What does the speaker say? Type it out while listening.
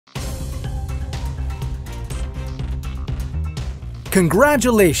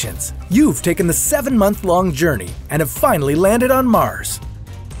Congratulations! You've taken the 7-month-long journey and have finally landed on Mars.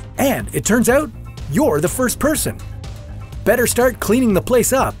 And it turns out, you're the first person. Better start cleaning the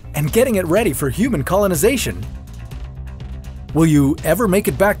place up and getting it ready for human colonization. Will you ever make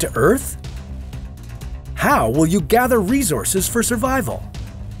it back to Earth? How will you gather resources for survival?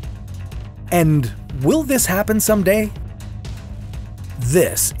 And will this happen someday?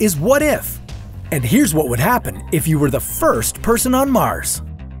 This is What If? And here's what would happen if you were the first person on Mars.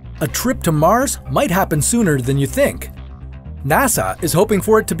 A trip to Mars might happen sooner than you think. NASA is hoping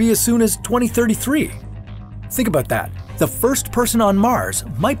for it to be as soon as 2033. Think about that. The first person on Mars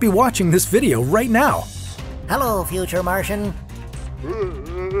might be watching this video right now. Hello, future Martian.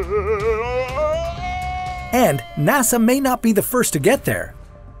 And NASA may not be the first to get there.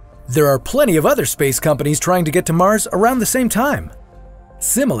 There are plenty of other space companies trying to get to Mars around the same time.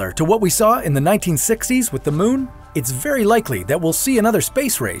 Similar to what we saw in the 1960s with the Moon, it's very likely that we'll see another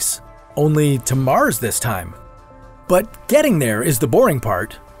space race, only to Mars this time. But getting there is the boring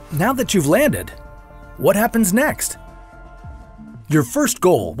part. Now that you've landed, what happens next? Your first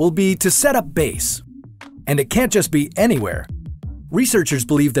goal will be to set up base. And it can't just be anywhere. Researchers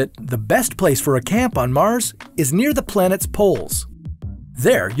believe that the best place for a camp on Mars is near the planet's poles.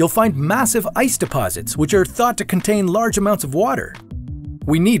 There, you'll find massive ice deposits which are thought to contain large amounts of water.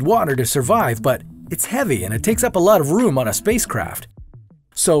 We need water to survive, but it's heavy and it takes up a lot of room on a spacecraft.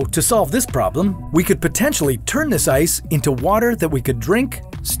 So to solve this problem, we could potentially turn this ice into water that we could drink,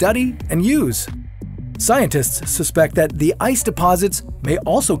 study, and use. Scientists suspect that the ice deposits may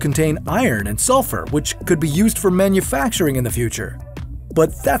also contain iron and sulfur, which could be used for manufacturing in the future.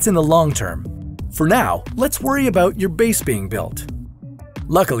 But that's in the long term. For now, let's worry about your base being built.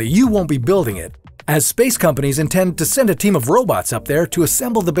 Luckily, you won't be building it, as space companies intend to send a team of robots up there to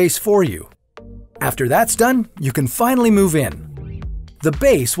assemble the base for you. After that's done, you can finally move in. The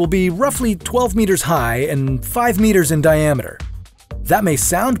base will be roughly 12 meters high and 5 meters in diameter. That may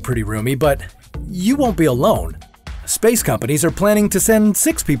sound pretty roomy, but you won't be alone. Space companies are planning to send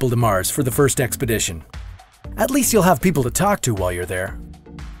 6 people to Mars for the first expedition. At least you'll have people to talk to while you're there.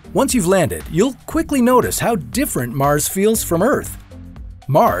 Once you've landed, you'll quickly notice how different Mars feels from Earth.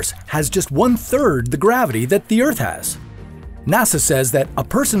 Mars has just 1/3 the gravity that the Earth has. NASA says that a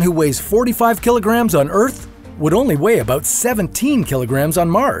person who weighs 45 kilograms on Earth would only weigh about 17 kilograms on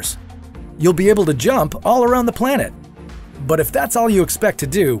Mars. You'll be able to jump all around the planet. But if that's all you expect to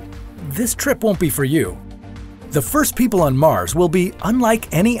do, this trip won't be for you. The first people on Mars will be unlike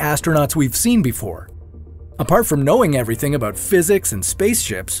any astronauts we've seen before. Apart from knowing everything about physics and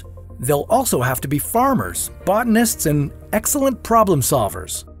spaceships, they'll also have to be farmers, botanists, and excellent problem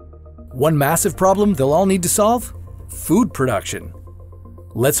solvers. One massive problem they'll all need to solve? Food production.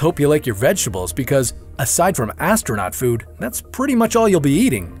 Let's hope you like your vegetables, because aside from astronaut food, that's pretty much all you'll be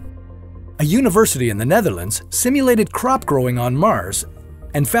eating. A university in the Netherlands simulated crop growing on Mars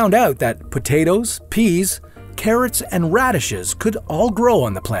and found out that potatoes, peas, carrots, and radishes could all grow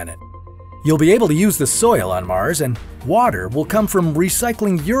on the planet. You'll be able to use the soil on Mars, and water will come from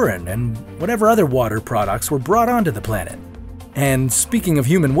recycling urine and whatever other water products were brought onto the planet. And speaking of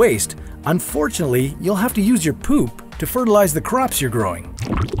human waste, unfortunately, you'll have to use your poop to fertilize the crops you're growing.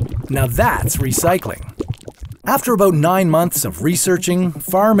 Now that's recycling. After about 9 months of researching,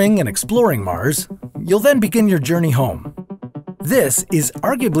 farming, and exploring Mars, you'll then begin your journey home. This is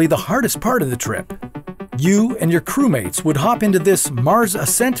arguably the hardest part of the trip. You and your crewmates would hop into this Mars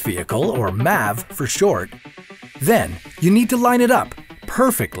Ascent Vehicle, or MAV for short. Then, you need to line it up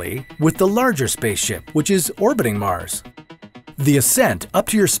perfectly with the larger spaceship, which is orbiting Mars. The ascent up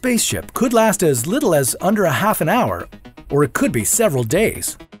to your spaceship could last as little as under a half an hour, or it could be several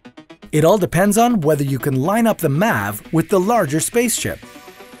days. It all depends on whether you can line up the MAV with the larger spaceship.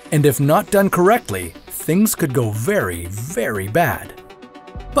 And if not done correctly, things could go very, very bad.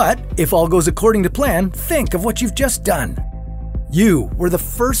 But if all goes according to plan, think of what you've just done. You were the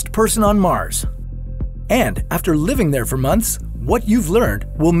first person on Mars. And after living there for months, what you've learned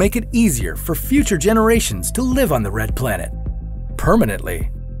will make it easier for future generations to live on the red planet.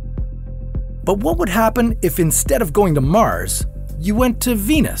 Permanently. But what would happen if instead of going to Mars, you went to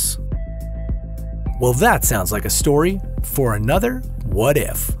Venus? Well, that sounds like a story for another What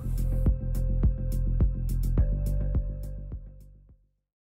If.